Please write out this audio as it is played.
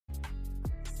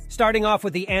Starting off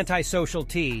with the antisocial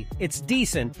tee, it's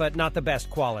decent but not the best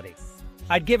quality.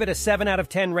 I'd give it a 7 out of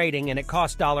 10 rating and it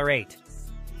cost $8.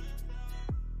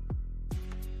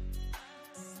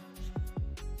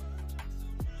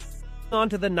 On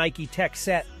to the Nike Tech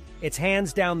set. It's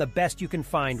hands down the best you can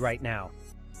find right now.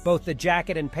 Both the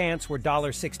jacket and pants were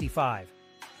 $65.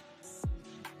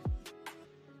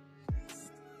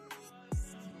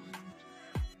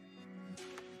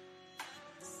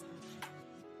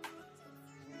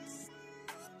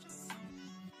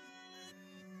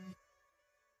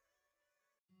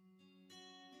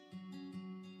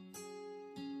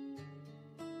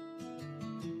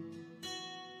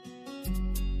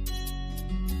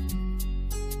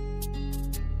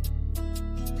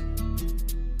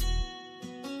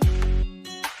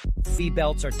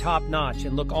 Belts are top-notch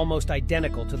and look almost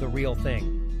identical to the real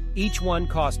thing. Each one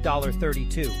cost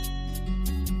 $32.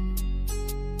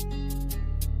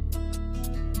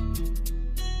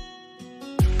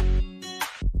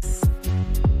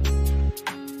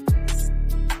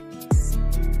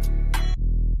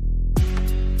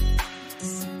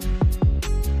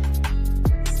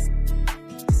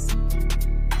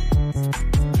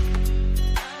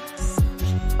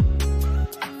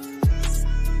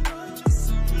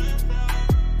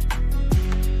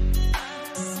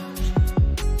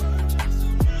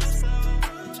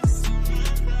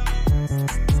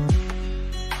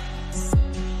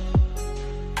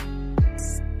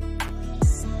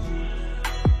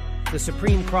 The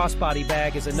Supreme crossbody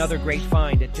bag is another great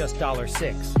find at just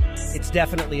 $6. It's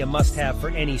definitely a must-have for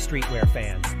any streetwear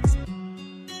fan.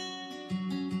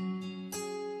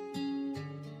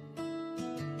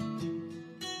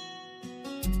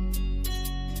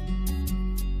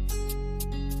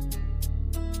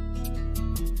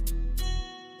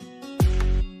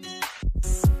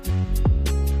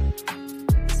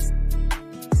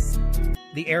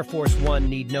 The Air Force One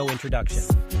need no introduction.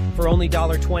 For only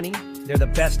 $20, they're the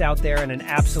best out there and an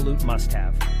absolute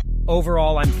must-have.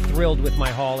 Overall, I'm thrilled with my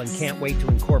haul and can't wait to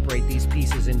incorporate these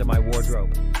pieces into my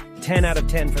wardrobe. 10 out of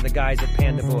 10 for the guys at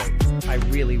Pandabuy. I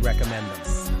really recommend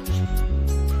them.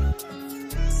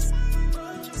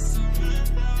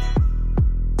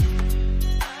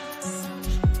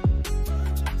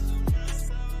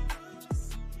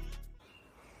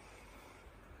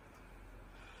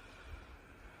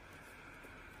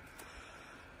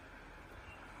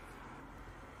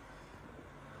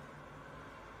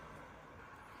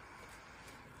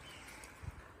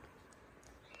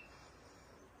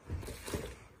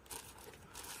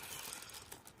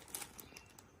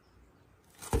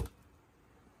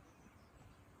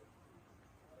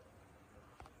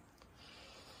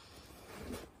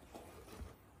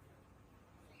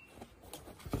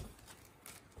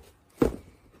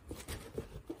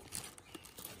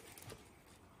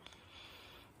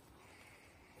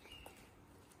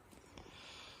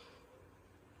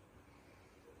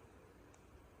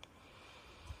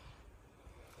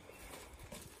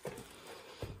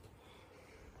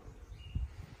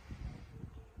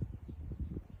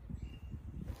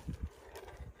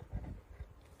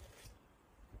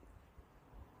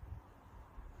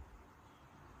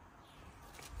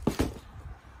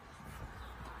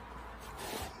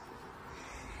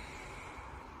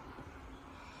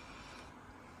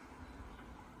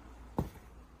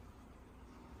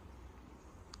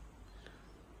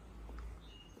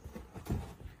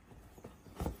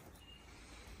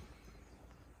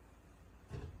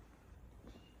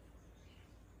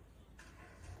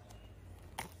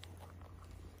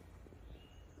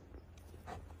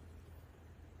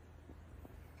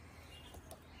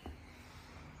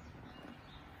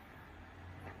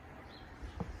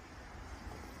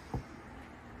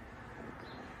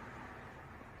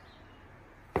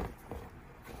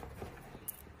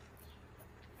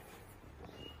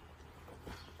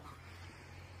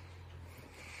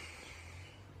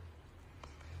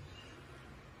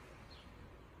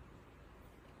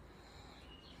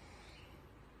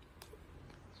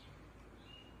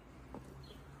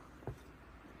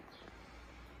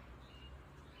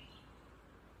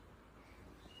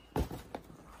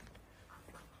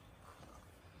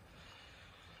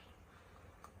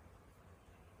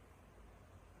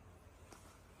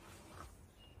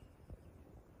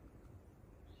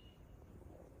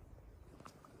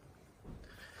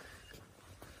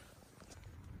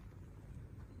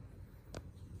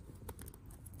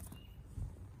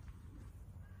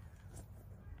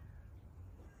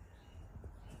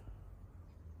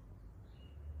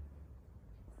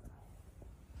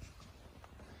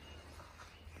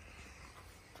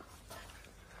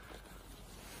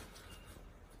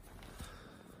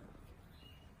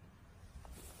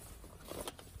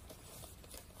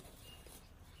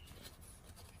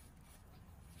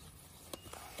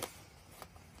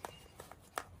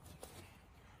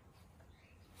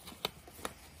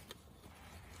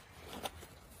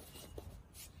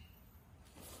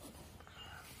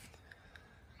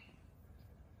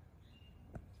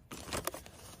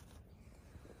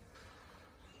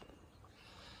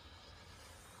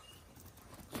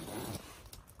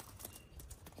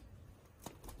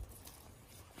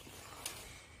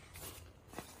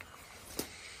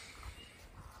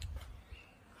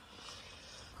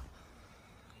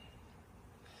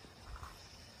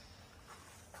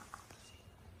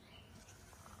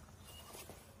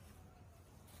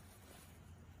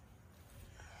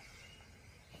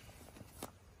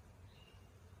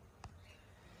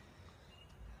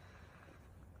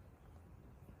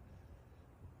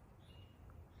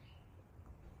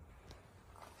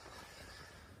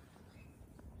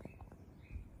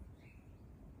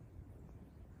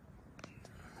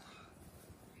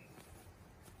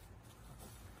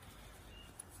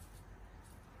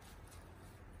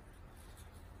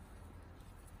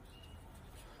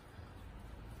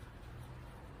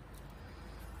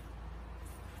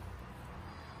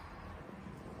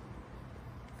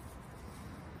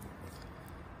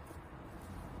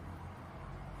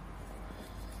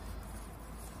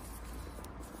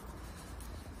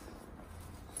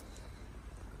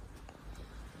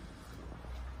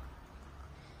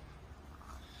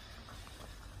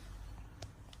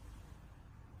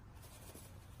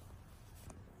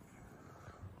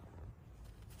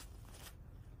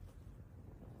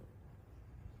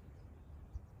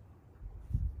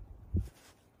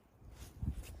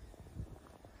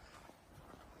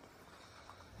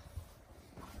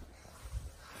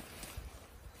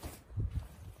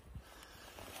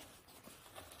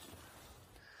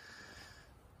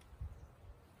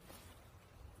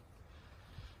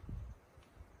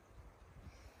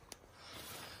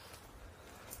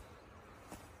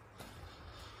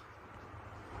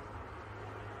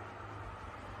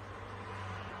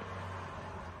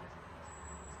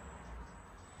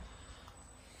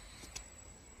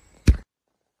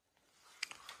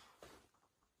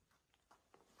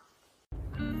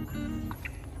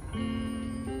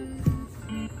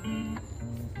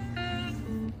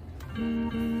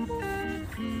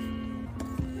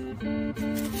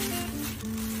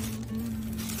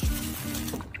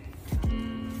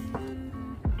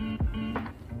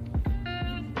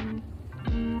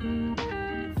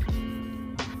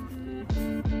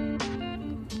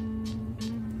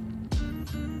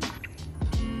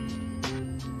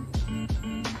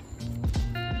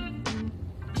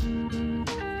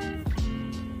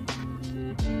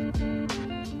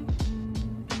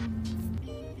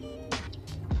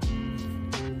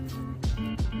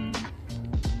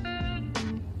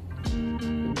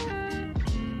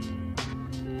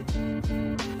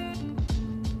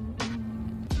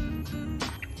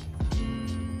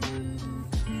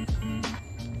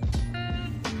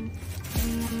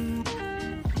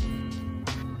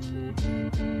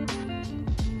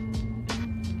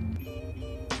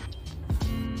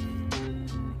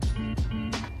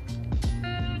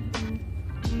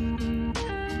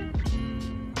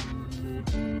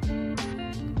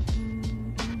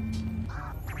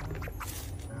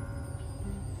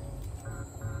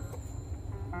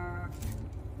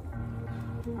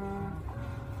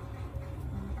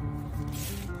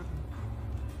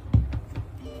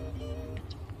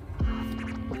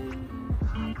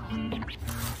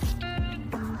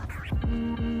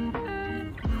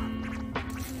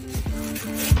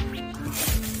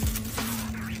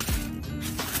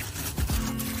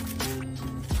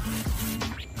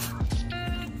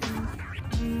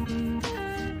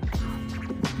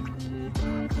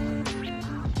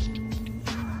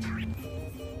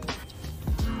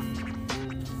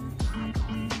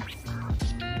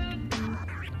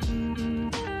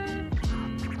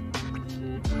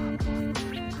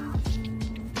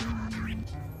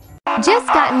 Just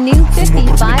got new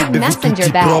 55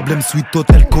 messenger bag.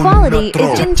 Quality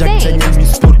is insane.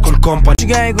 Gucci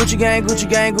gang, Gucci gang, Gucci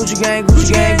gang, Gucci gang,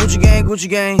 Gucci gang, Gucci gang, Gucci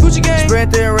gang, Gucci gang.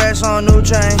 Spread their racks on new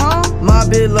chain. My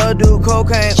bitch love do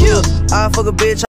cocaine. I fuck a bitch.